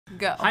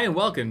Go. Hi and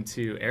welcome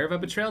to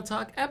Aravaipa Trail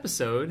Talk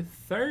episode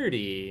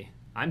 30.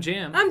 I'm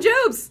Jam. I'm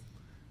Jubes.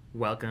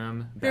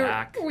 Welcome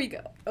back. Here we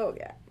go. Oh,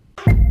 yeah.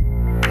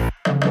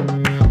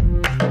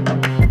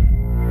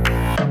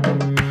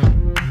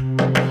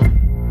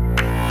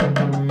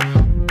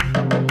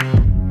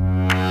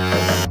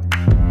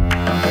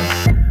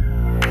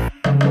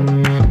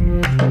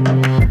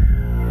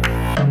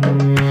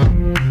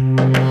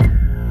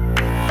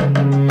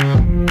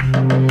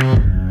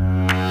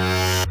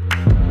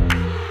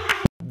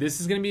 This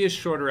is going to be a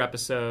shorter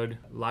episode.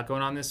 A lot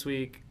going on this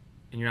week,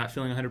 and you're not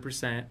feeling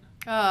 100%.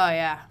 Oh,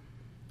 yeah.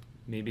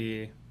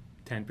 Maybe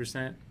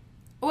 10%.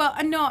 Well,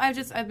 no,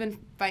 I've been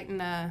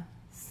fighting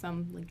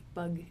some like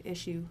bug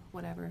issue,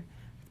 whatever,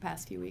 for the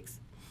past few weeks.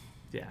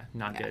 Yeah,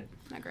 not good.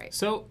 Not great.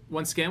 So,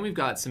 once again, we've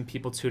got some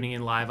people tuning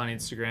in live on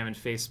Instagram and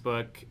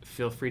Facebook.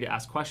 Feel free to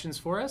ask questions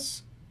for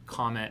us.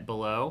 Comment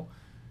below.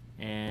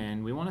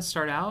 And we want to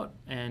start out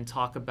and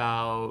talk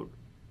about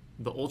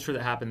the ultra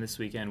that happened this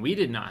weekend. We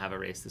did not have a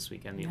race this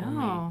weekend, the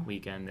only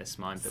weekend this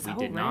month that we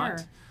did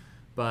not.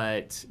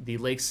 But the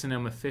Lake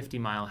Sonoma 50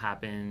 mile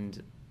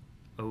happened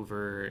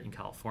over in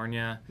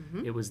California.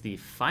 Mm-hmm. It was the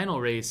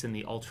final race in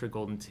the Ultra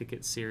Golden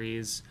Ticket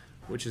Series,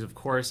 which is, of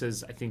course,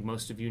 as I think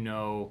most of you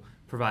know,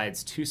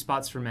 provides 2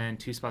 spots for men,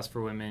 2 spots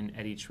for women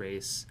at each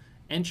race,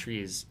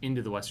 entries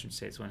into the Western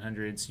States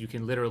 100. So you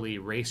can literally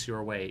race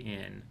your way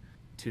in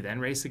to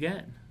then race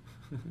again.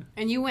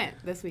 And you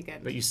went this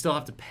weekend. But you still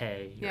have to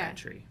pay your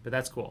entry. But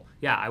that's cool.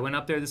 Yeah, I went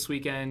up there this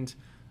weekend,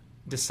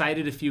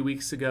 decided a few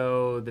weeks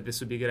ago that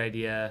this would be a good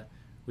idea.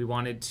 We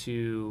wanted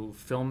to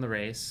film the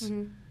race.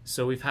 Mm-hmm.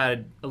 So we've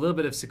had a little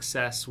bit of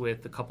success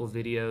with a couple of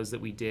videos that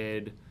we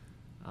did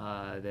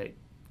that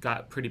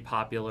got pretty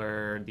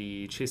popular.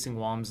 The Chasing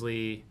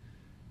Walmsley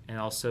and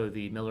also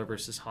the Miller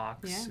versus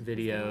Hawks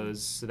videos.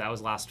 So that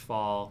was last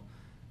fall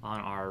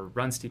on our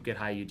Run Steep Get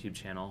High YouTube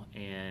channel.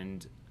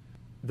 And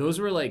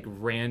those were like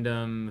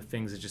random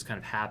things that just kind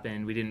of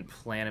happened. We didn't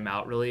plan them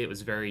out really. It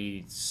was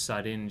very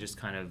sudden, just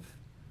kind of,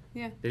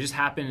 they just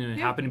happened and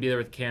happened to be there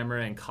with the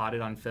camera and caught it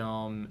on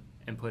film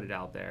and put it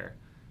out there,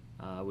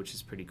 which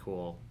is pretty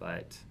cool.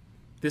 But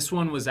this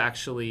one was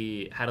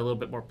actually, had a little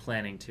bit more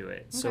planning to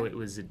it. Okay. So it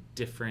was a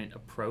different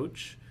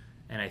approach.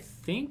 And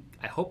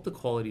I hope the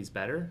quality's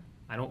better.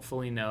 I don't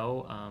fully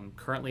know.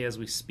 Currently as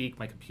we speak,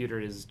 my computer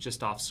is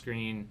just off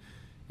screen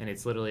and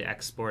it's literally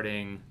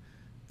exporting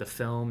the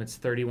film. It's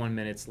 31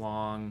 minutes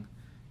long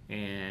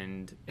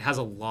and it has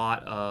a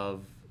lot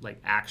of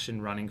like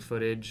action running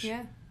footage.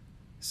 Yeah.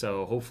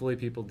 So hopefully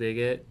people dig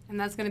it. And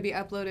that's going to be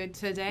uploaded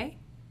today?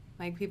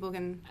 Like people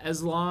can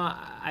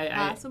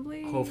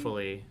possibly?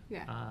 Hopefully.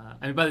 Yeah.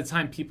 I mean, by the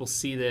time people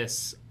see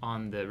this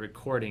on the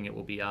recording, it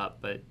will be up,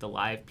 but the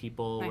live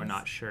people, we're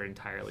not sure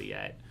entirely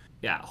yet.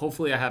 Yeah,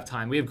 hopefully I have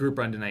time. We have group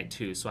run tonight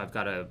too, so I've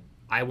got to,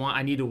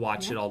 I need to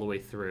watch it all the way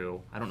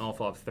through. I don't know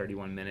if I'll have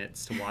 31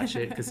 minutes to watch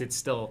it because it's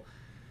still,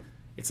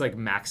 it's like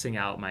maxing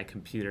out my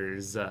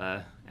computer's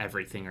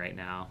everything right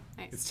now.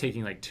 Nice. It's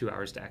taking like 2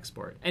 hours to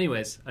export.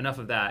 Anyways, enough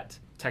of that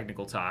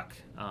technical talk.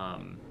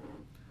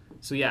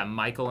 So yeah,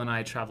 Michael and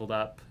I traveled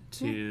up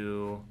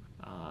to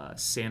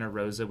Santa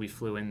Rosa. We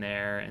flew in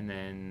there, and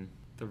then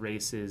the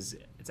race it's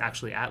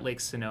actually at Lake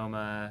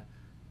Sonoma.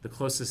 The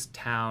closest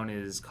town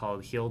is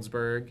called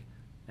Healdsburg,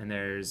 and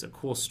there's a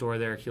cool store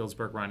there,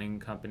 Healdsburg Running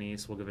Company,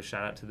 so we'll give a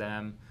shout out to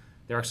them.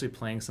 They're actually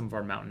playing some of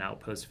our Mountain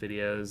Outpost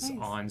videos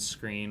on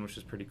screen, which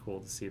is pretty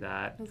cool to see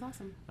that. That's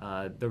awesome.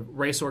 The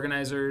race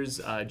organizers,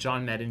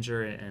 John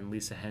Medinger and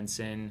Lisa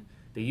Henson,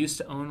 they used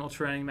to own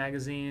Ultra Running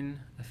Magazine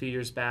a few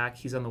years back.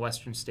 He's on the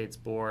Western States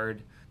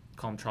board.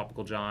 Call him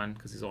Tropical John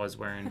because he's always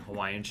wearing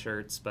Hawaiian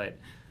shirts. But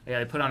yeah,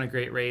 they put on a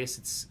great race.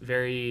 It's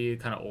very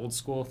kind of old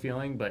school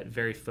feeling, but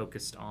very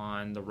focused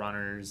on the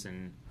runners.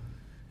 And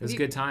it was a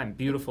good time.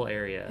 Beautiful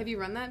area. Have you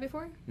run that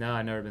before? No,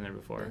 I've never been there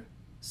before. Yeah.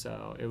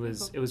 So it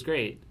was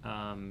great.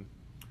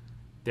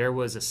 There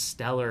was a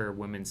stellar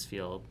women's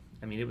field.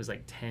 I mean, it was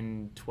like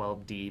 10,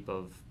 12 deep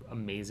of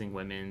amazing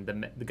women.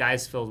 The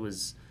guys' field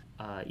was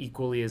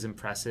equally as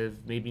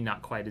impressive, maybe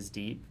not quite as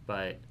deep,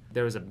 but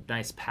there was a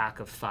nice pack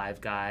of 5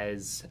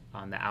 guys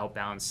on the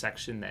outbound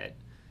section that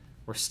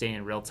were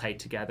staying real tight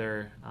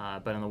together.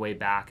 But on the way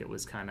back, it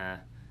was kind of,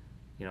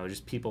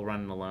 just people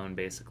running alone,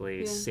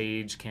 basically. Yeah.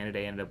 Sage Canada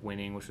ended up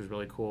winning, which was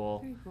really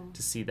cool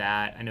to see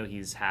that. I know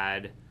he's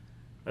had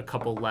a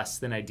couple less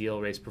than ideal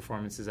race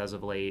performances as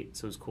of late,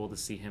 so it was cool to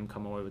see him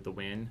come away with the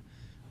win.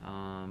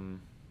 Trying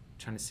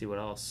to see what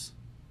else.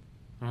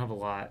 I don't have a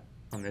lot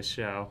on this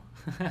show.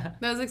 That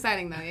was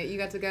exciting though. You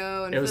got to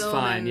go and it was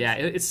fun. Yeah,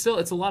 it's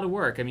a lot of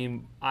work. I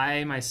mean,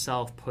 I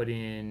myself put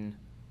in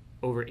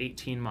over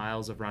 18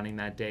 miles of running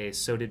that day.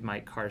 So did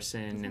Mike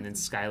Carson, and then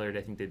Skylar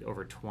I think did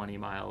over 20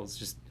 miles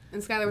just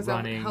And Skylar was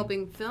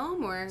helping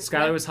film, or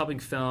Skylar was helping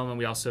film, and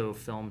we also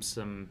filmed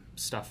some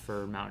stuff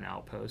for Mountain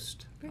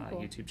Outpost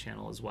YouTube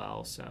channel as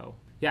well. So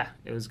yeah,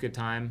 it was a good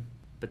time.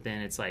 But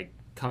then it's like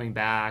coming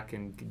back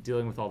and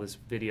dealing with all this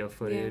video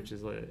footage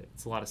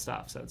it's a lot of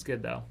stuff. So it's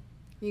good though.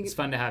 It's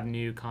fun to have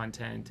new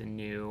content and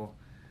new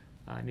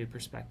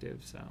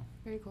perspective. So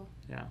very cool.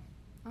 Yeah.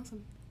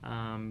 Awesome.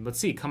 Let's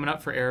see, coming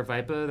up for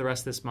Aravaipa the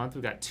rest of this month,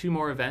 we've got 2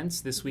 more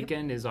events. This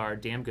weekend is our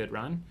Damn Good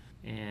Run,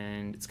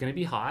 and it's going to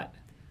be hot.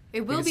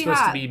 It will be hot. It's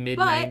supposed to be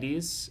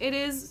mid-90s. It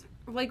is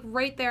like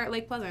right there at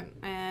Lake Pleasant,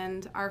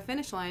 and our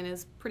finish line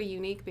is pretty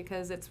unique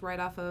because it's right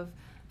off of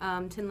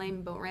Tin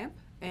Lane Boat Ramp,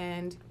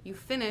 and you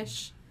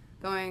finish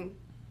going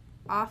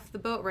off the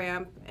boat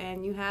ramp,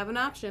 and you have an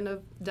option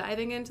of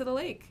diving into the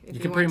lake. If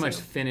you can pretty much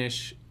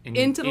finish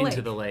into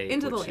the lake,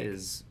 which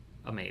is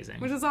amazing.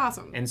 Which is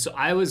awesome. And so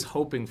I was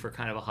hoping for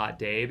kind of a hot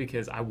day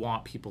because I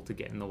want people to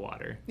get in the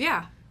water.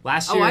 Yeah.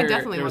 Last year,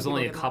 there was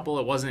only a couple.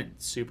 It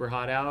wasn't super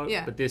hot out,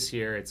 yeah. But this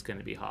year, it's going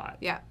to be hot.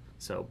 Yeah.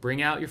 So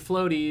bring out your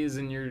floaties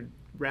and your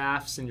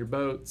rafts and your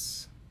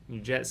boats and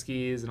your jet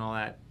skis and all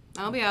that.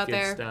 I'll be out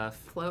there stuff.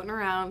 Floating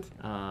around.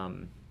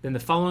 Then the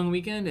following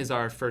weekend is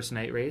our first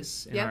night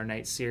race in yep. our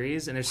night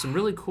series. And there's some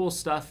really cool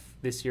stuff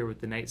this year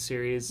with the night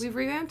series. We've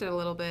revamped it a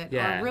little bit.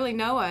 Yeah. Really,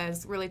 Noah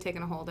is really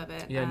taking a hold of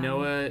it. Yeah,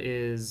 Noah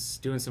is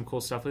doing some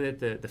cool stuff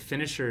with it. The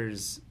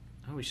finishers,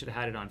 we should have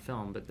had it on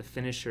film, but the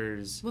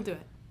finishers... We'll do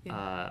it.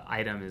 Yeah.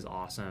 Item is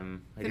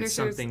awesome. Like finishers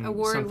it's something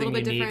award,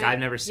 unique. Different. I've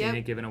never seen yep.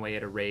 it given away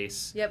at a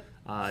race. Yep.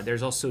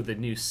 There's also the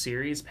new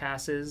series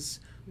passes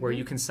where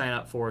you can sign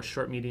up for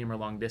short, medium, or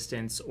long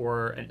distance,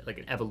 or like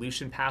an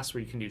evolution pass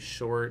where you can do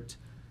short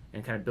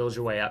and kind of build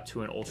your way up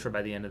to an ultra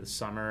by the end of the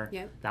summer.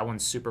 Yep. That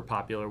one's super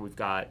popular. We've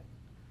got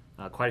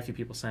quite a few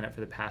people sign up for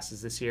the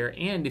passes this year.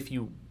 And if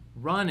you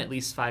run at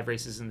least 5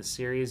 races in the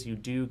series, you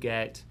do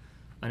get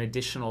an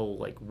additional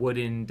like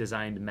wooden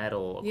designed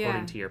medal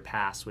according to your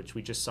pass, which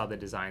we just saw the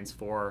designs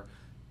for.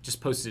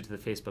 Just posted it to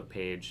the Facebook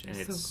page, and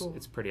it's so cool.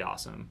 It's pretty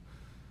awesome.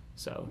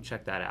 So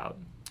check that out.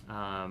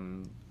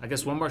 I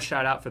guess one more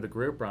shout out for the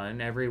group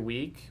run every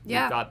week.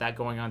 Yeah. We've got that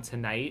going on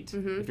tonight.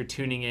 Mm-hmm. If you're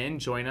tuning in,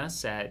 join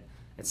us at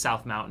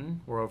South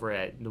Mountain. We're over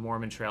at the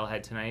Mormon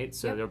Trailhead tonight,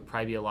 so yep. there'll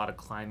probably be a lot of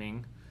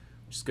climbing,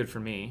 which is good for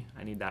me.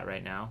 I need that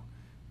right now.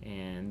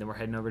 And then we're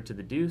heading over to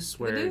the Deuce,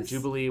 where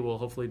Jubilee will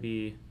hopefully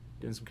be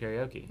doing some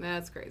karaoke.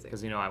 That's crazy.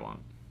 Because I won't.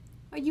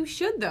 Oh, you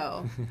should,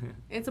 though.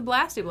 It's a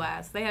blasty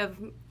blast. They have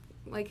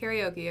like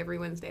karaoke every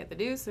Wednesday at the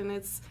Deuce, and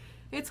it's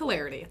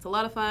hilarity. It's a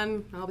lot of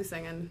fun. I'll be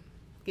singing.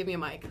 Give me a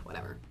mic,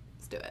 whatever.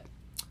 Let's do it.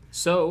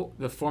 So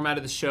the format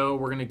of the show,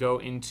 we're going to go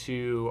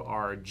into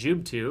our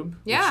JubeTube,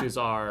 which is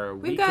our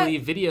weekly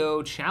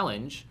video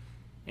challenge,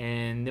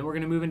 and then we're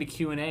going to move into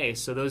Q&A.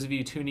 So those of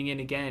you tuning in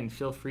again,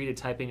 feel free to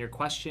type in your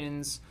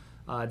questions.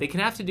 They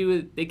can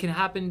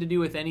happen to do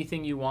with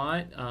anything you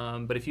want,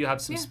 but if you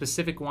have some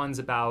specific ones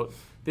about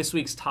this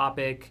week's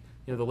topic,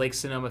 the Lake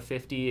Sonoma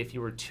 50, if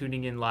you were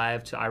tuning in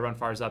live to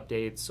iRunFar's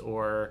updates,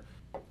 or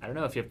I don't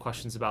know, if you have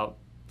questions about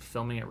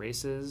filming at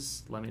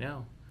races, let me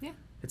know. Yeah.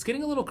 It's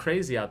getting a little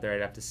crazy out there, I'd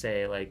have to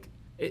say. Like,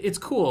 it's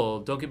cool,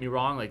 don't get me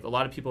wrong. Like, a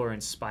lot of people are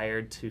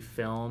inspired to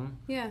film.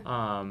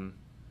 Yeah.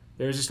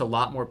 There's just a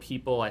lot more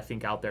people, I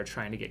think, out there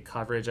trying to get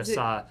coverage. I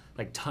saw,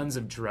 like, tons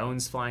of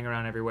drones flying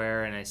around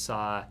everywhere, and I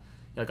saw,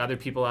 like, other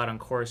people out on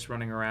course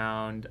running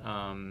around.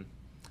 And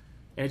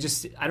it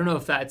just, I don't know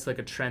if that's, like,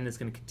 a trend that's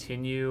going to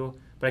continue,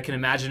 but I can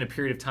imagine a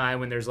period of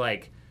time when there's,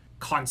 like,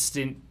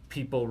 constant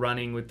people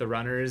running with the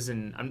runners,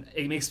 and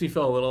it makes me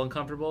feel a little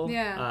uncomfortable.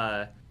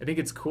 Yeah. I think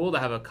it's cool to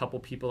have a couple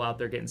people out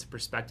there getting some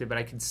perspective, but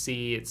I could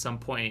see at some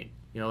point,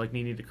 like,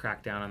 needing to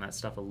crack down on that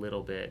stuff a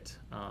little bit.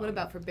 What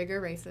about for bigger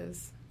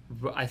races?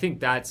 I think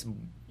that's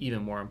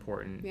even more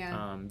important.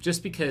 Yeah.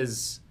 Just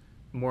because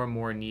more and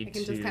more need to...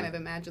 I can just kind of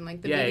imagine,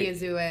 like, the media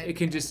zoo at it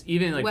can just,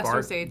 even like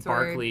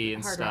Barkley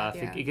and Hard stuff,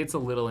 Rock, it gets a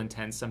little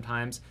intense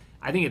sometimes.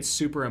 I think it's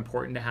super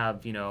important to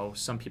have,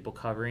 some people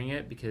covering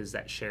it because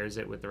that shares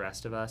it with the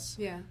rest of us.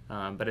 Yeah.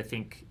 But I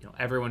think,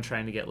 everyone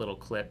trying to get little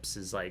clips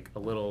is like a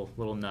little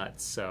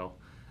nuts. So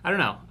I don't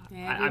know.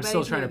 I'm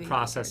still trying to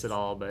process it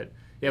all, but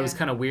it was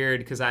kind of weird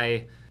because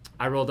I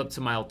rolled up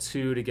to mile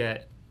 2 to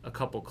get a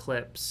couple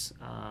clips.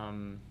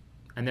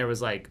 And there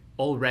was like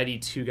already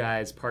 2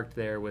 guys parked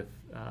there with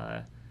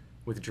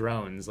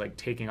drones like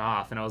taking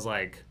off. And I was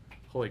like,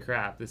 holy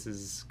crap, this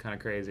is kind of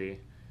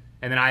crazy.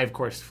 And then I, of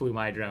course, flew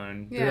my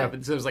drone. Yeah. So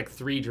there was like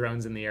 3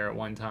 drones in the air at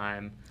one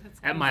time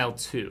at mile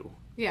 2.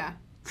 Yeah.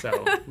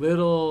 So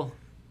little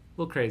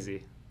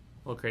crazy.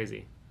 Cool.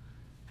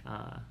 You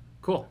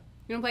want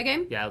to play a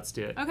game? Yeah, let's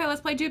do it. Okay,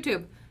 let's play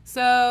JubeTube.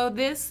 So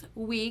this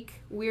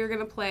week, we're going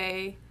to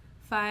play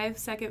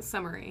 5-second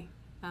summary.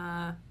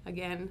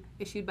 Again,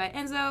 issued by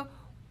Enzo.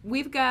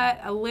 We've got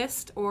a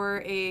list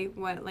or a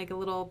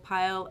little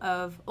pile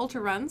of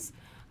ultra runs.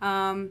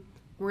 We're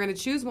going to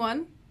choose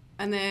one,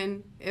 and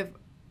then if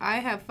I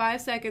have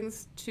 5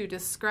 seconds to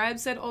describe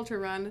said ultra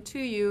run to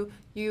you,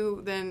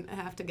 you then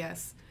have to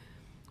guess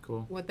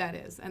what that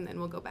is, and then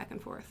we'll go back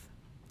and forth.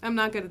 I'm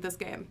not good at this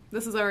game.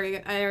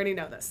 I already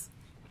know this.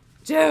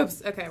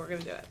 Jubes! Okay, we're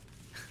going to do it.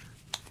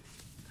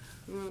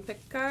 I'm going to pick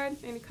a card,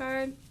 any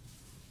card.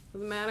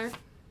 Doesn't matter.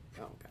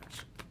 Oh,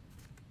 gosh.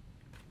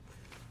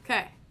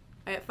 Okay,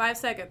 I have 5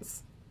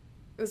 seconds.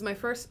 It was my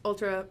first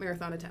ultra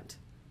marathon attempt.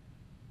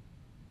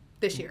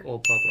 This year.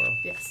 Old Pueblo.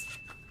 Yes.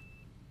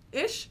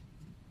 Ish?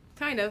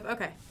 Kind of.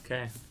 Okay.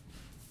 Okay.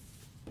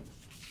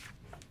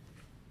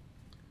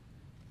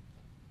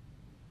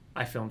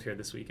 I filmed here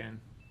this weekend.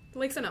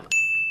 Lake Sonoma.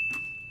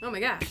 Oh my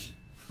gosh.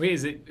 Wait,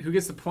 is it who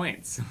gets the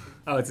points?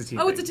 Oh, it's a team.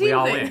 Oh, thing. it's a team we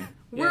all thing.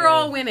 Win. We're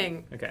all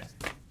winning. Okay.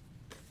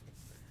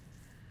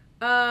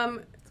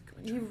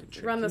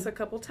 You've run this a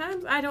couple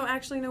times. I don't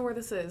actually know where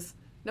this is.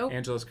 Nope.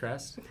 Angela's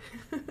Crest.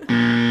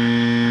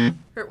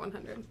 Hurt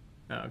 100.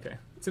 Oh, okay.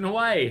 It's in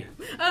Hawaii.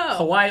 Oh.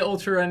 Hawaii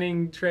Ultra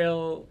Running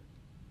Trail.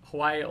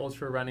 Hawaii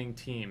Ultra Running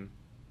Team.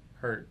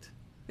 Hurt.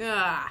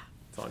 Ah.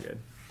 It's all good.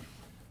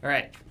 All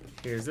right.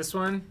 Here's this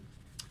one.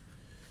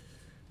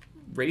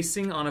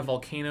 Racing on a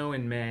volcano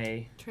in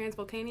May.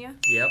 Transvolcania?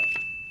 Yep.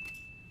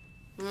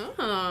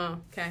 Oh,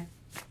 okay.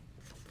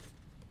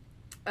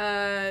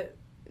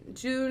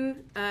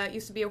 June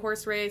used to be a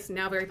horse race,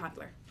 now very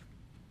popular.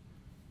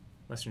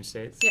 Western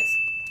States? Yes.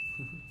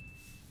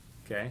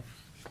 Okay.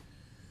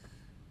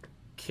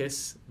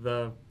 Kiss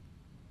the...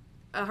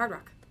 Hard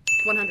Rock.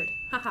 100.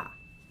 Haha.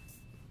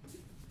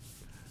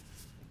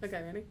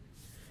 Okay, ready?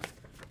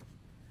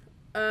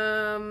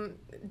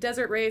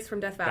 Desert race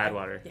from Death Valley.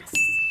 Badwater. Yes.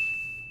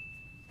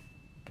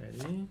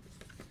 Ready?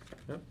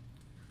 Yep.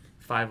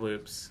 5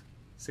 loops.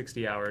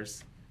 60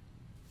 hours.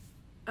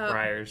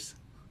 Briars.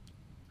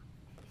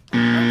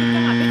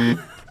 Oh,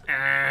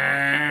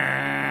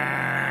 God.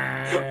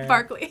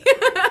 Barkley.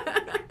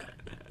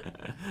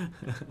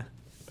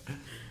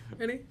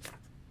 Ready?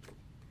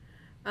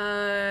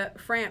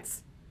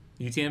 France.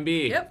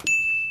 UTMB. Yep.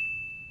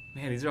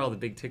 Man, these are all the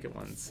big ticket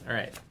ones. All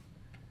right.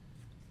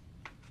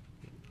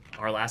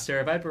 Our last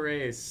Aravaipa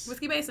race.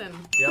 Whiskey Basin.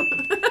 Yep.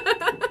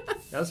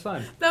 That was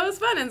fun. That was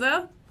fun,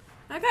 Enzo.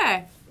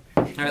 Okay.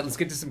 All right, let's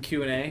get to some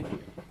Q&A.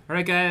 All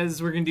right,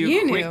 guys, we're going to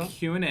do a quick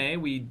Q&A.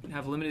 We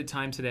have limited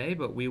time today,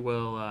 but we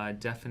will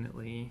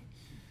definitely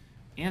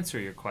answer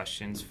your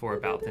questions for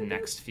about the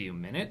next few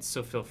minutes,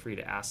 so feel free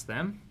to ask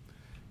them.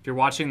 If you're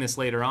watching this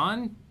later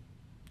on,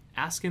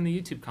 ask in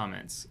the YouTube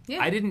comments.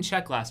 Yeah. I didn't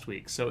check last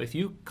week, so if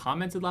you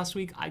commented last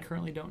week, I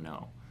currently don't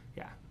know.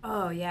 Yeah.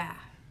 Oh, yeah.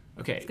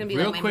 Okay,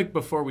 real like quick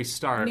before we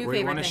start,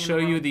 we want to show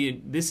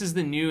you this is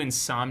the new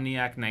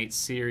Insomniac Night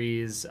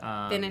Series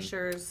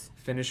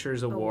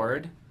Finishers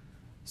Award.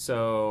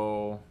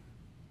 So,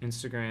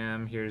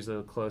 Instagram, here's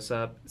a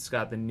close-up. It's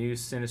got the new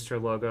Sinister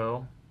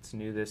logo. It's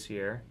new this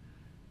year.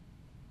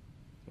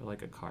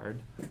 Like a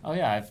card. Oh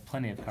yeah, I have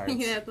plenty of cards.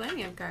 You have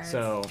plenty of cards.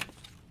 So,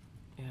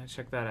 yeah,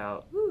 check that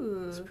out.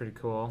 Ooh. It's pretty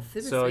cool.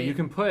 Super so sweet. you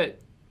can put,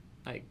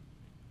 like,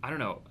 I don't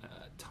know,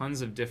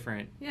 tons of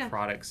different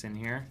products in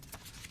here.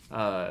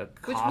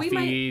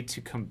 Coffee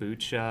to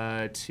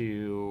kombucha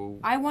to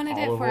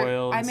olive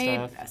oil and I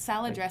made stuff.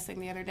 salad dressing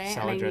the other day,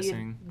 salad and I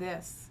dressing. needed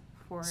this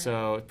for it.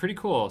 So pretty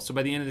cool. So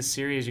by the end of the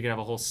series, you can have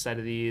a whole set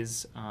of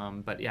these.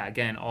 But yeah,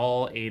 again,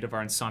 all 8 of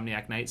our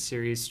Insomniac Night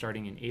series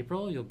starting in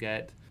April. You'll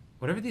get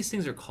whatever these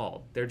things are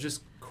called. They're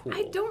just cool.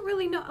 I don't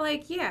really know.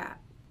 Like, I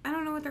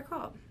don't know what they're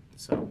called.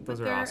 So those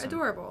are awesome. They're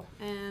adorable,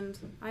 and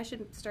I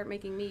should start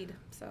making mead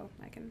so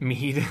I can.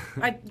 Mead.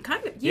 I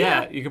kind of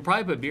Yeah, you could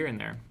probably put beer in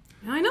there.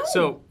 I know.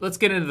 So let's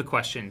get into the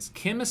questions.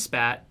 Kim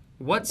Espat,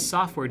 what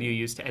software do you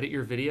use to edit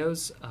your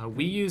videos?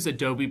 We use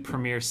Adobe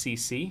Premiere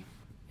CC.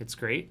 It's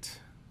great.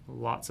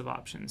 Lots of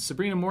options.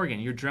 Sabrina Morgan,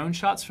 your drone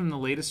shots from the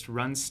latest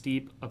Run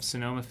Steep of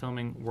Sonoma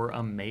filming were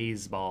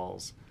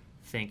amazeballs.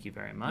 Thank you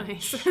very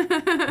much.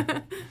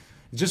 Nice.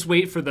 Just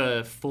wait for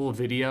the full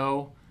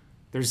video.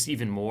 There's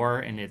even more,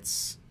 and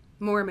it's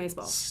more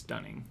amazeballs.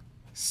 Stunning.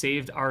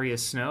 Saved Aria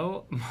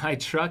Snow. My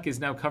truck is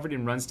now covered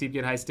in Run Steep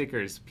Get High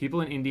stickers.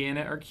 People in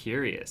Indiana are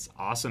curious.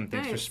 Awesome.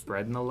 Thanks for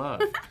spreading the love.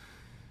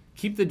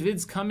 Keep the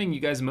vids coming. You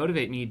guys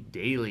motivate me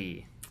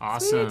daily.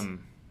 Awesome. Sweet.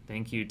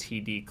 Thank you,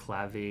 TD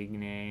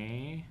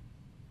Clavigne.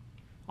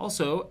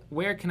 Also,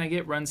 where can I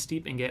get Run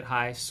Steep and Get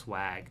High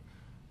swag?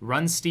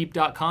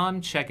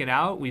 runsteep.com. Check it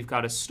out. We've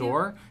got a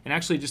store. Yeah. And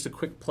actually, just a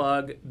quick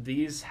plug,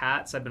 these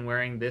hats, I've been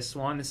wearing this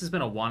one. This has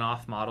been a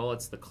one-off model.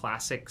 It's the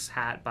Classics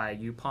hat by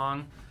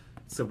Yupong.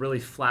 It's a really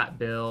flat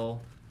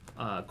bill,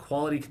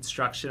 quality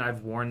construction.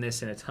 I've worn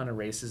this in a ton of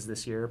races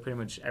this year. Pretty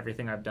much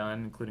everything I've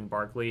done, including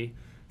Barkley, it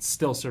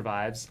still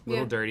survives. A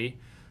little dirty.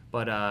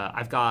 But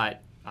I've got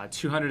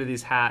 200 of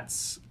these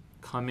hats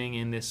coming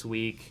in this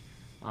week.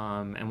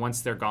 And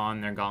once they're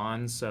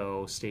gone.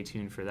 So stay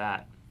tuned for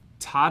that.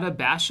 Tada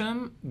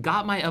Basham,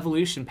 got my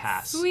Evolution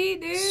Pass.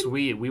 Sweet, dude.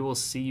 Sweet. We will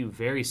see you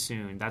very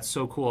soon. That's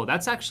so cool.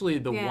 That's actually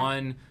the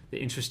one that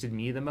interested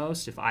me the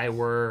most. If I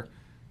were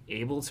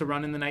able to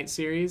run in the night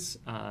series,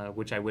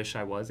 which I wish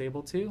I was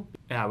able to.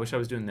 Yeah, I wish I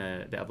was doing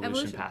the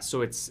Evolution Pass.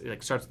 So it's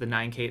like starts with the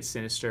 9K at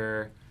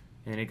Sinister,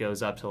 and then it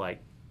goes up to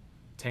like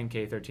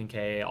 10K,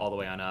 13K, all the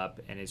way on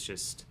up, and it's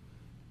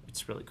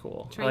really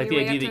cool. I like the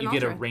idea that you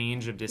get a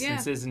range of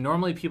distances. Yeah. And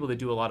normally people that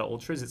do a lot of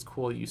ultras, it's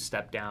cool that you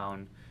step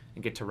down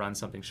and get to run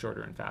something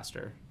shorter and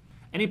faster.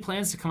 Any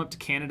plans to come up to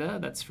Canada?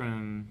 That's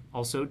from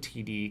also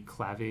TD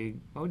Clavig.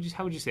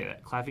 How would you say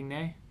that?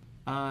 Clavigne?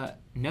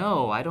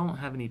 No, I don't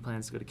have any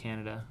plans to go to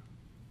Canada,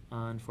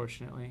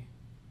 unfortunately.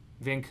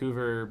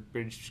 Vancouver,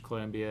 British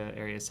Columbia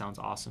area sounds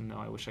awesome, though.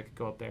 I wish I could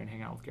go up there and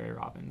hang out with Gary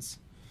Robbins.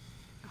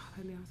 Oh,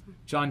 that'd be awesome.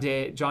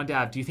 John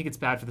Dav, do you think it's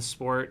bad for the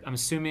sport? I'm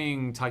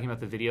assuming talking about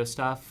the video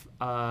stuff.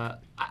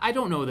 I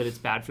don't know that it's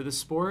bad for the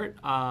sport.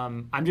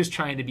 I'm just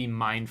trying to be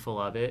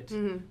mindful of it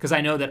because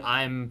I know that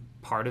I'm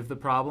part of the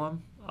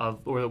problem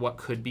or what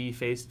could be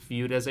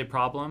viewed as a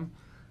problem.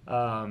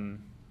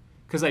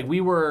 Because like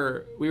we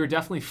were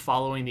definitely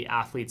following the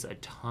athletes a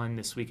ton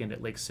this weekend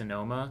at Lake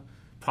Sonoma.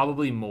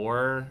 Probably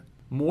more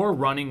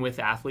running with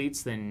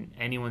athletes than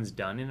anyone's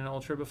done in an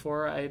ultra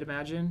before, I'd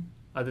imagine,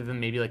 other than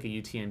maybe like a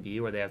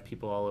UTMB where they have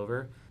people all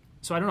over.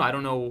 So I don't know. I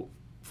don't know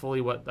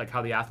fully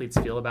how the athletes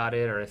feel about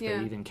it, or if they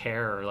even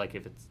care, or like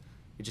if it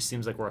just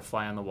seems like we're a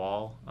fly on the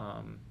wall.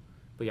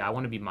 But yeah, I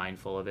want to be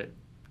mindful of it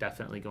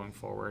definitely going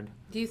forward.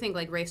 Do you think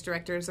like race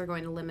directors are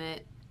going to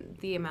limit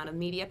the amount of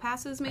media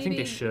passes maybe I think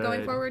they should.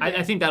 going forward?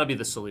 I think that'll be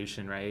the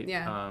solution, right?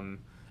 Yeah.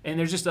 And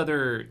there's just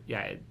other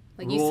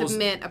like rules. You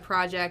submit a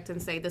project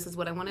and say, this is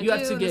what I want to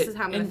do, this is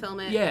how I'm going to film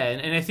it. Yeah,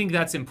 and I think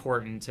that's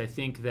important. I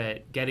think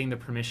that getting the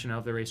permission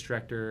of the race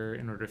director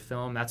in order to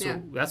film, that's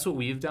what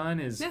we've done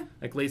is,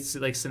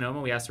 like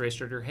Sonoma, we asked the race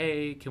director,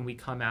 hey, can we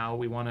come out?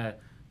 We want to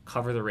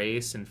cover the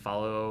race and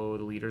follow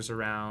the leaders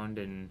around.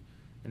 And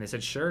they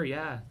said, sure,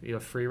 yeah. You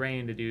have free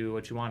reign to do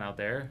what you want out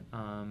there.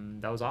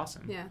 That was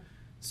awesome. Yeah.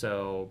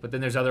 So, but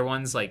then there's other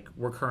ones, like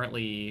we're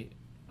currently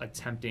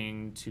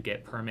attempting to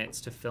get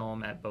permits to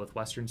film at both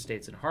Western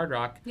States and Hard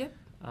Rock. Yep.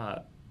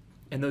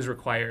 And those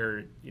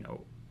require,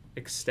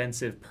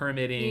 extensive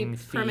permitting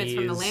fees. Permits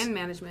from the land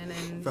management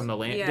and from the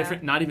land,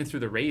 different, not even through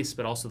the race,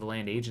 but also the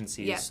land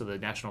agencies. So the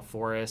National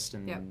Forest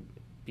and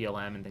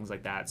BLM and things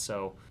like that.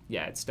 So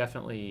yeah, it's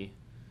definitely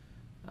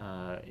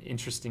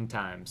interesting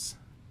times.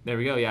 There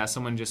we go. Yeah,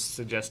 someone just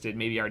suggested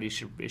maybe already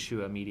should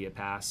issue a media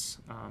pass.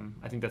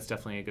 I think that's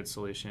definitely a good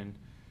solution.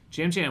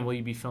 Jam, will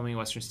you be filming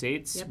Western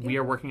States? Yep. We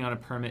are working on a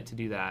permit to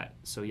do that,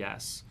 so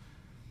yes.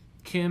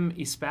 Kim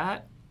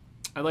Ispat,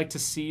 I'd like to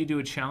see you do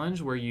a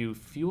challenge where you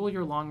fuel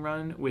your long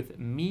run with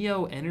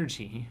Mio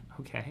Energy.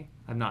 Okay,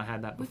 I've not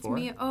had that before.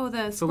 What's Mio? Oh, the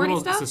squirty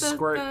stuff? It's a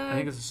squirt. I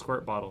think it's a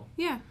squirt bottle.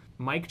 Yeah.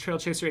 Mike Trail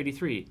Chaser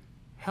 83.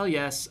 Hell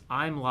yes,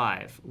 I'm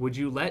live. Would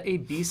you let a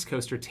beast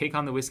coaster take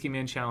on the Whiskey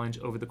Man Challenge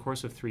over the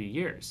course of 3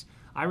 years?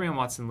 I ran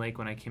Watson Lake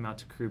when I came out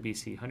to crew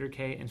BC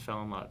 100K and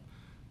fell in love.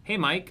 Hey,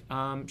 Mike,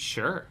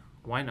 sure.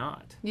 Why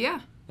not?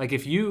 Yeah. Like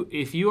if you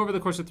over the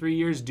course of 3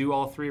 years do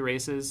all 3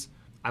 races,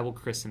 I will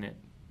christen it.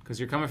 Because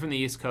you're coming from the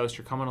East Coast,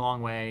 you're coming a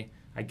long way.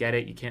 I get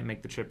it. You can't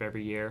make the trip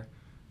every year.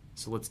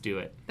 So let's do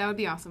it. That would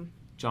be awesome.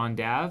 John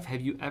Dav,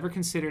 have you ever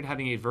considered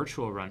having a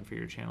virtual run for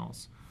your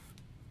channels?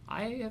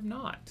 I have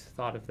not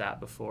thought of that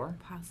before.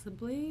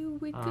 Possibly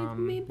we could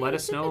maybe let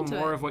us know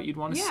more of what you'd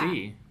want to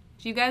see.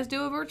 Do you guys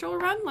do a virtual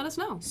run? Let us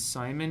know.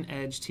 Simon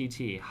Edge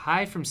TT.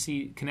 Hi from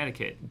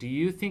Connecticut. Do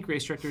you think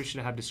race directors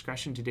should have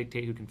discretion to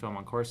dictate who can film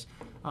on course?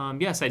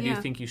 Yes, I do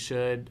think you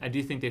should. I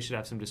do think they should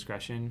have some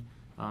discretion.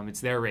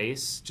 It's their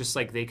race, just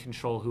like they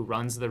control who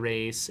runs the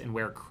race and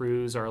where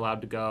crews are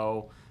allowed to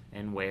go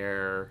and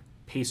where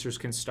pacers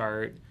can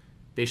start.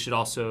 They should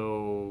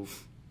also,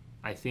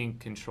 I think,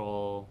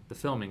 control the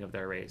filming of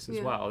their race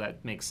as well.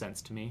 That makes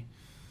sense to me.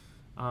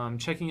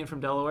 Checking in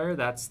from Delaware,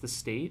 that's the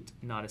state,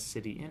 not a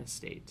city in a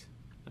state.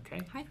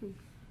 Okay. Hi from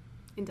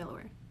in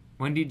Delaware.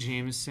 Wendy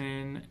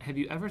Jameson, have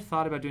you ever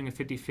thought about doing a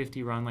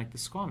 50-50 run like the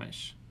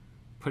Squamish?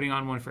 Putting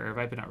on one for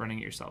Aravaipa but not running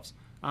it yourselves.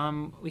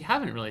 We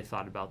haven't really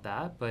thought about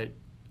that, but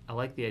I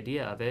like the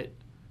idea of it.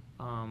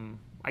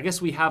 I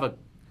guess we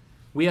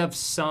have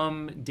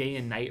some day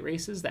and night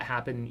races that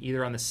happen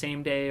either on the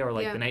same day or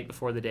like the night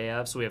before the day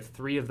of. So we have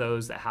 3 of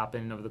those that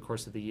happen over the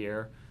course of the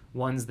year.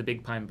 One's the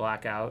Big Pine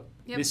Blackout.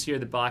 Yep. This year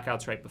the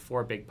Blackout's right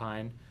before Big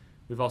Pine.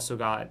 We've also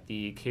got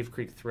the Cave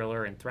Creek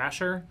Thriller and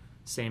Thrasher,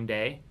 same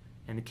day,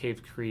 and the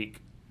Cave Creek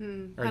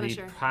or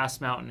Punisher. The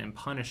Pass Mountain and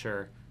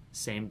Punisher,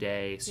 same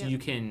day. So you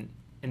can,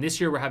 and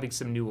this year we're having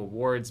some new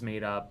awards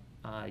made up.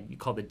 You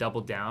call the Double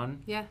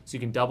Down. Yeah. So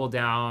you can double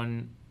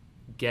down,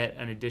 get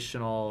an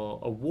additional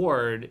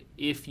award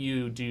if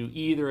you do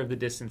either of the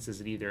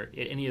distances at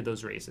any of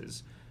those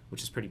races,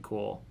 which is pretty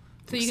cool.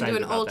 So you can do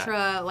an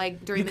ultra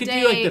like during the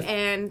day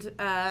and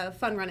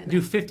fun run at night.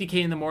 Do 50K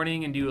in the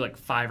morning and do like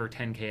 5 or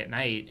 10K at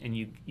night, and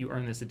you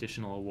earn this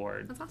additional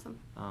award. That's awesome.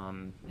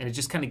 And it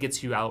just kind of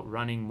gets you out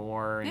running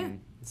more,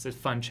 and it's a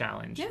fun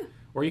challenge. Yeah.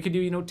 Or you could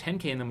do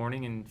 10K in the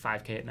morning and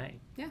 5K at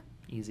night. Yeah.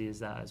 Easy as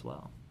that as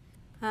well.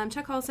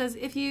 Chuck Hall says,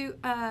 if you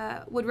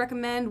would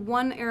recommend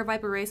one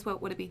Aravaipa race,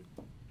 what would it be?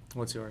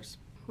 What's yours?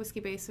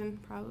 Whiskey Basin,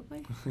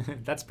 probably.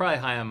 That's probably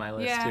high on my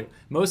list, too.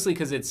 Mostly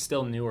because it's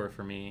still newer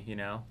for me,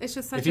 It's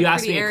just such a pretty area.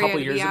 If you asked me a couple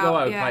years ago,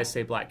 I would probably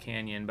say Black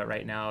Canyon, but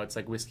right now it's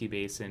like Whiskey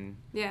Basin.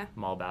 Yeah.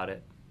 I'm all about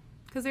it.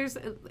 Because there's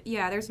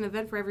an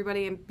event for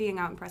everybody, and being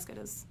out in Prescott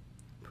is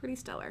pretty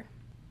stellar.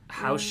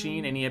 House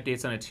Sheen, any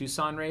updates on a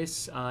Tucson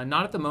race?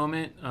 Not at the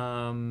moment.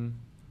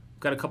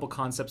 Got a couple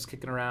concepts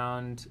kicking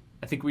around.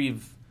 I think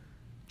we've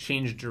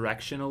changed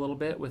direction a little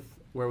bit with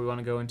where we want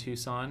to go in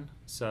Tucson.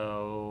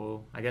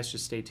 So I guess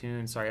just stay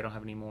tuned. Sorry, I don't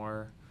have any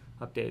more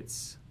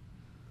updates.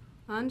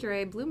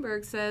 Andre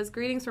Bloomberg says,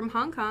 greetings from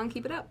Hong Kong.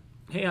 Keep it up.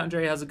 Hey,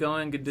 Andre. How's it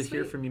going? Good to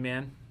hear from you,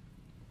 man.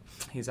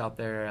 He's out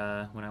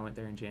there when I went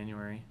there in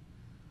January.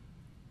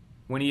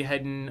 When are you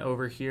heading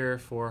over here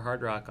for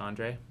Hard Rock,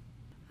 Andre?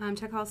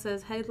 Chuck Hall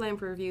says,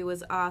 headlamp review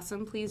was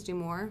awesome. Please do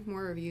more.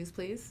 More reviews,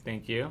 please.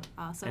 Thank you.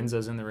 Awesome.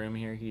 Enzo's in the room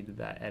here. He did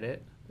that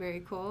edit. Very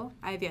cool.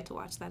 I have yet to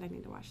watch that. I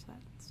need to watch that.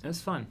 It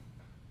was fun.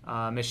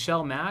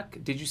 Michelle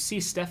Mack, did you see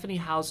Stephanie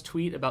Howe's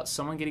tweet about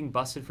someone getting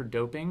busted for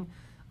doping?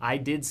 I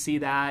did see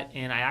that,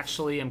 and I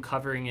actually am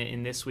covering it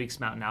in this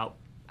week's Mountain Out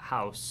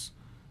House.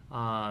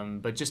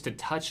 But just to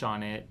touch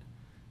on it,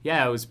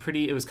 yeah, it was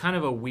kind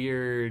of a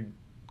weird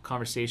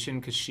conversation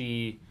because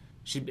she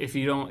if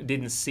you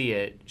didn't see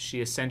it,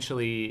 she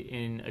essentially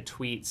in a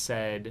tweet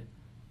said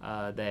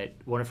that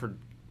one of her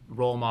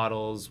role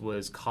models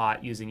was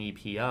caught using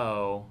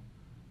EPO,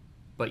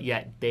 but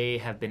yet they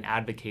have been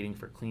advocating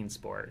for clean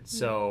sport.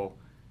 So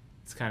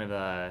it's kind of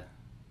a,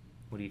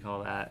 what do you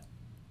call that?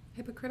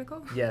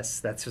 Hypocritical? Yes,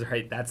 that's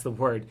right. That's the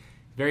word.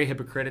 Very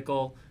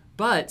hypocritical.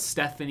 But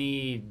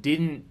Stephanie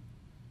didn't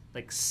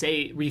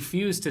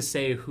refused to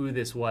say who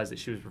this was that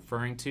she was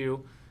referring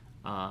to,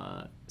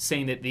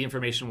 saying that the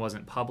information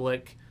wasn't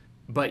public,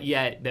 but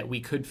yet that we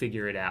could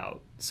figure it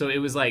out. So it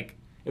was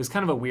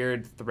kind of a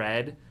weird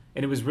thread,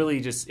 and it was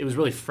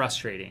really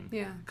frustrating.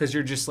 Yeah. Because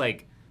you're just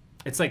like,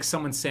 it's like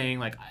someone saying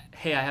like,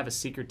 hey, I have a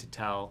secret to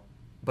tell,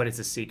 but it's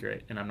a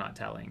secret and I'm not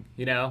telling,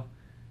 you know?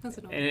 That's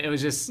annoying. And it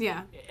was just,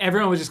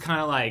 everyone was just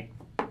kind of like,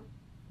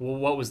 well,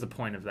 what was the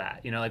point of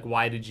that? You know, like,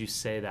 why did you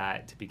say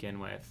that to begin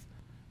with?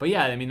 But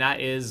yeah, I mean,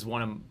 that is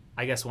one of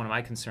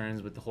my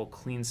concerns with the whole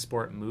clean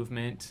sport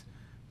movement.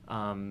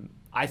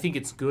 I think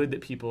it's good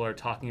that people are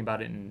talking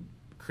about it and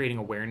creating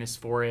awareness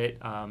for it.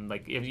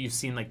 Like, if you've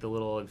seen like the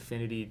little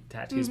infinity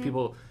tattoos,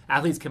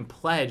 athletes can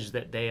pledge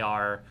that they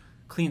are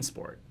clean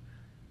sport.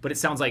 But it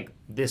sounds like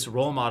this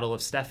role model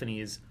of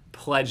Stephanie's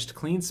pledged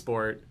clean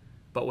sport,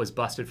 but was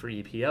busted for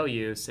EPO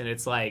use. And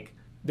it's like,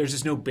 there's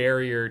just no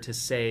barrier to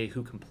say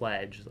who can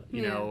pledge,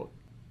 you know?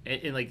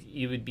 And like,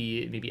 you would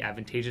be maybe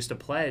advantageous to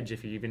pledge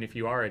even if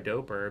you are a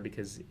doper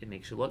because it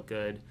makes you look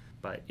good.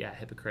 But yeah,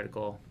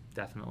 hypocritical,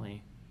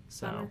 definitely.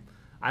 So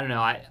I don't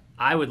know.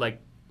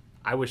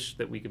 I wish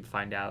that we could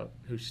find out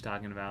who she's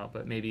talking about,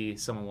 but maybe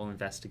someone will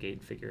investigate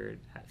and figure it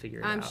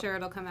out. I'm sure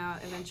it'll come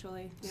out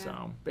eventually. Yeah.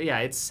 So, but yeah,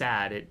 it's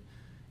sad.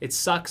 It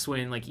sucks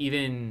when, like,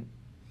 even,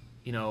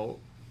 you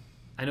know,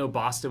 I know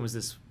Boston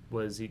was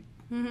 2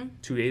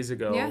 days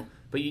ago,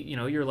 but you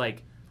know, you're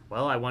like,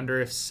 well, I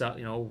wonder if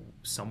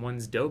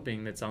someone's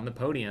doping that's on the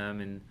podium,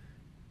 and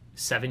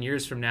 7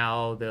 years from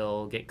now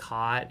they'll get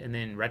caught, and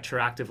then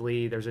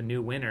retroactively there's a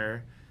new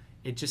winner.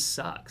 It just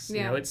sucks.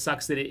 You know, it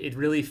sucks that it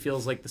really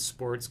feels like the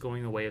sport's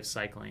going the way of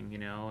cycling, you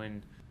know,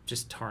 and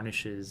just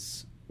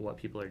tarnishes what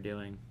people are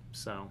doing.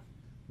 So,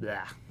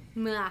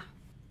 blah.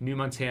 New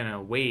Montana.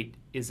 Wait,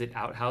 is it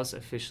Outhouse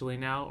officially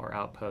now or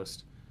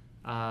Outpost?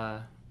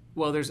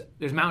 Well, there's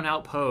Mountain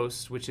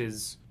Outpost, which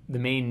is the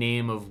main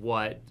name of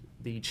what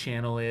the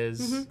channel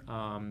is.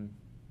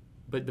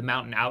 But the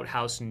Mountain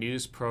Outhouse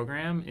news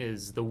program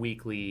is the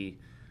weekly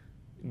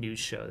news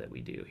show that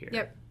we do here.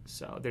 Yep.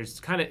 So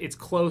it's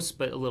close,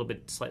 but a little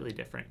bit slightly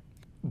different.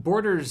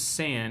 Borders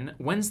saying,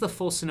 when's the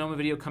full Sonoma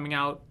video coming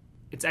out?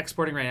 It's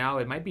exporting right now.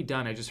 It might be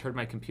done. I just heard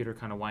my computer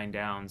kind of wind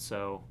down,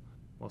 so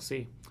we'll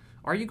see.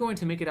 Are you going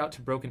to make it out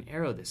to Broken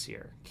Arrow this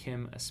year?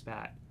 Kim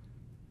Aspat.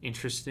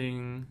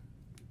 Interesting.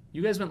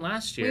 You guys went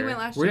last year. We went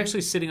last year. We're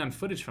actually sitting on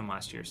footage from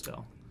last year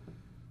still.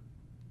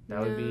 That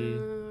would be...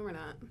 we're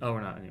not. Oh,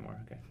 we're not anymore.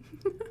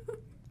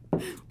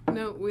 Okay.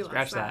 No, we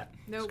Scratch lost that.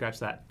 Nope. Scratch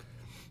that.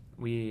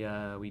 We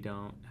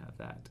don't have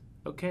that.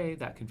 Okay,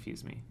 that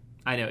confused me.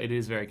 I know, it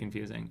is very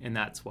confusing, and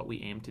that's what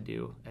we aim to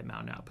do at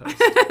Mountain Outpost.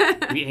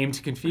 We aim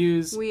to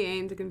confuse. We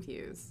aim to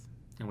confuse.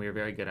 And we are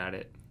very good at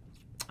it.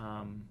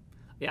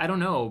 Yeah, I don't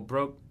know.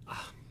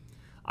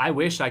 I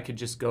wish I could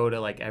just go to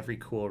like every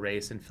cool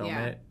race and film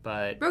it,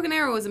 but Broken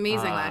Arrow was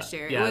amazing last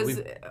year. Yeah, it was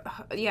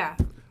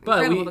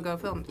incredible to go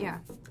film. Yeah.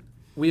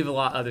 We have a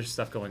lot of other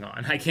stuff going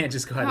on. I can't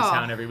just go out of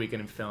town every weekend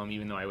and film,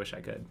 even though I wish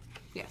I could.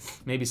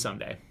 Yes. Maybe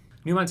someday.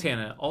 New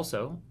Montana,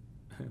 also,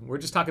 we're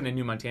just talking to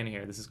New Montana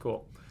here. This is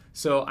cool.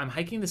 So I'm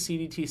hiking the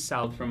CDT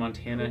south from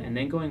Montana and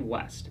then going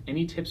west.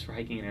 Any tips for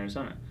hiking in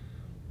Arizona?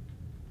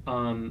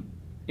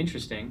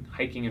 Interesting,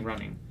 hiking and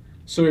running.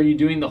 So are you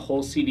doing the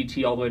whole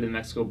CDT all the way to the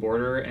Mexico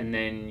border and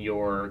then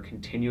you're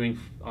continuing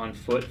on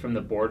foot from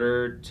the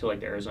border to like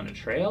the Arizona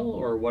Trail,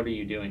 or what are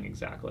you doing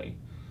exactly?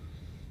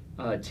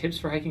 Tips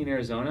for hiking in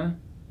Arizona?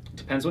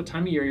 Depends what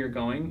time of year you're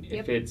going. Yep.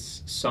 If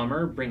it's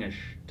summer, bring a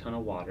ton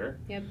of water.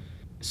 Yep.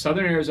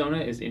 Southern Arizona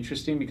is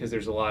interesting because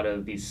there's a lot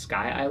of these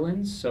sky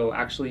islands. So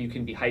actually you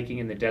can be hiking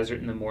in the desert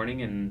in the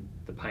morning and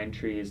the pine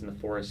trees and the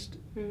forest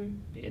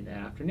in the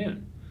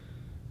afternoon.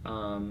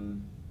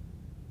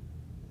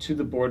 To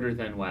the border,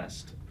 then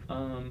west.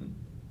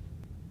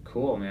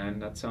 Cool, man.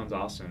 That sounds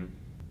awesome.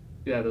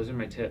 Yeah, those are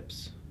my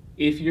tips.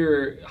 If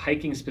you're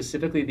hiking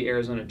specifically the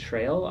Arizona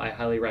Trail, I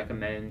highly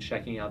recommend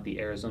checking out the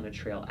Arizona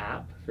Trail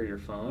app for your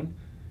phone.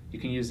 You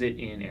can use it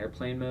in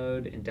airplane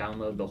mode and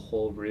download the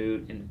whole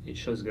route, and it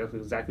shows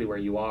exactly where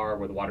you are,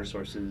 where the water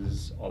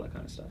sources, all that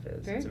kind of stuff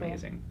is. It's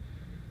amazing.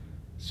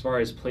 As far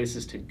as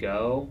places to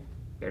go,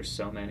 there's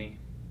so many.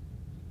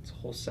 It's a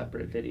whole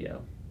separate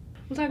video.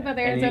 We'll talk about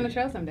the Arizona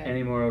Trail someday.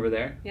 Any more over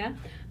there? Yeah.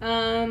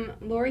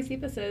 Lori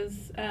Sipa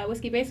says,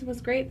 Whiskey Basin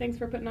was great. Thanks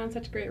for putting on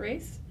such a great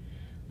race.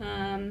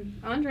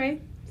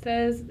 Andre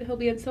says he'll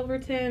be in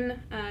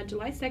Silverton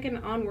July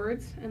 2nd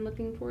onwards and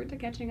looking forward to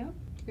catching up.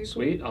 Very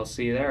Sweet. cool. I'll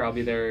see you there. I'll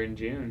be there in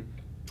June.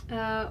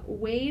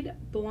 Wade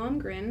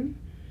Blomgren.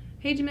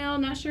 Hey, Jamil,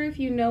 not sure if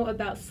you know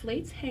about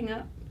Slate's Hang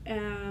Up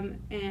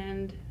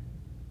and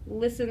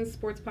Listen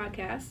Sports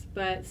Podcasts,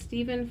 but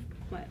Stephen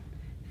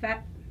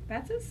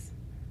Fatsis,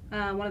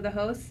 one of the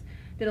hosts,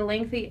 did a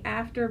lengthy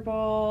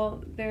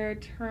afterball their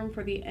term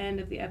for the end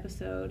of the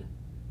episode.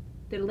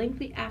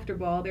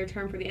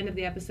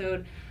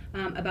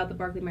 About the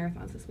Barkley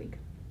Marathons this week.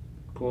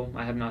 Cool.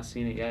 I have not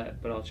seen it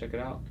yet, but I'll check it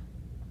out.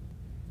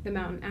 The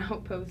Mountain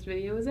Outpost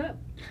video is up.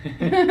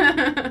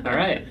 All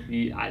right.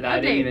 I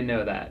didn't even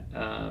know that.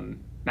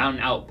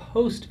 Mountain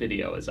Outpost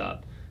video is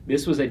up.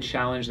 This was a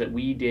challenge that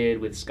we did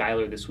with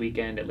Skylar this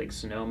weekend at Lake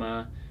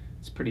Sonoma.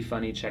 It's pretty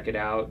funny. Check it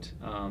out.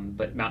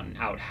 But Mountain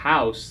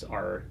Outhouse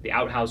are the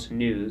Outhouse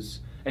News.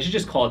 I should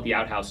just call it the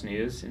Outhouse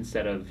News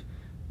instead of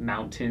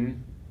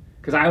Mountain,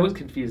 because I always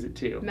confuse it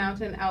too.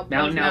 Mountain Outpost.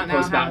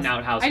 Mountain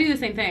Outhouse. I do the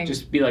same thing.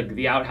 Just be like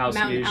the Outhouse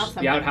Mountain News.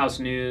 The Outhouse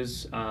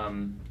News.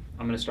 I'm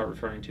going to start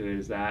referring to it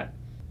as that.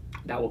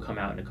 That will come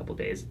out in a couple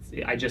days.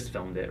 I just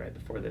filmed it right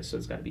before this, so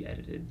it's got to be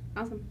edited.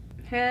 Awesome.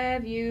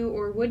 Have you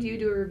or would you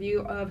do a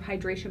review of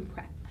hydration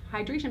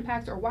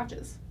packs or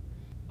watches?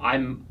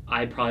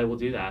 I probably will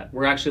do that.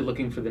 We're actually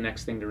looking for the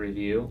next thing to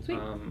review. Sweet.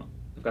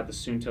 I've got the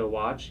Sunto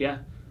watch. Yeah.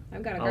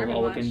 I've got a Garmin watch.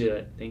 I'll look into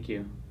it. Thank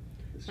you.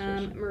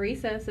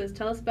 Marisa says,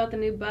 tell us about the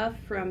new buff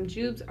from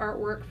Jube's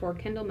artwork for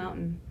Kendall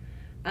Mountain.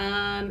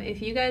 If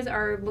you guys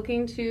are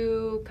looking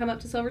to come up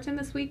to Silverton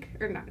this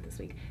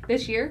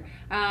year,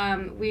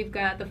 we've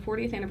got the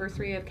 40th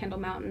anniversary of Kendall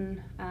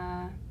Mountain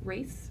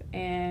race,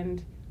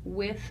 and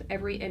with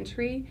every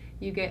entry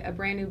you get a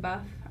brand new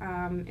buff.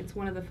 It's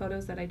one of the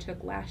photos that I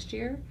took last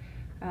year,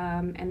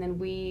 and then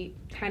we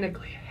kind of... a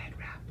head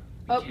wrap.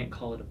 You can't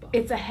call it a buff.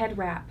 It's a head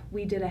wrap.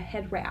 We did a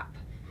head wrap.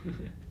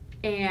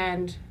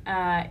 And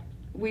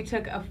we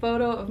took a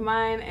photo of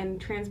mine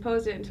and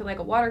transposed it into like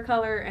a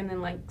watercolor and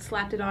then like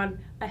slapped it on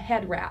a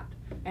head wrap.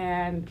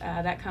 And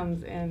that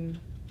comes in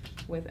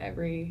with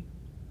every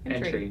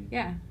entry.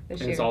 Yeah, this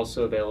year. It's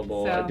also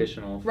available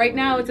additional. Right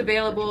now it's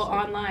available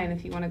online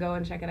if you want to go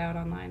and check it out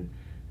online.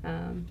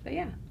 But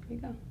yeah, there you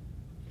go.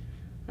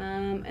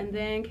 And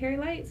then Carrie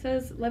Light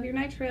says, love your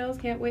night trails.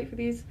 Can't wait for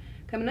these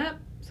coming up.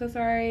 So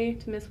sorry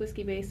to miss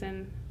Whiskey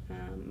Basin,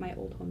 my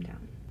old hometown.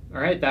 All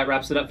right, that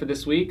wraps it up for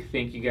this week.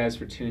 Thank you guys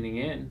for tuning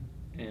in,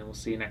 and we'll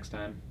see you next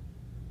time.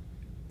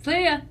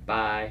 See ya.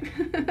 Bye.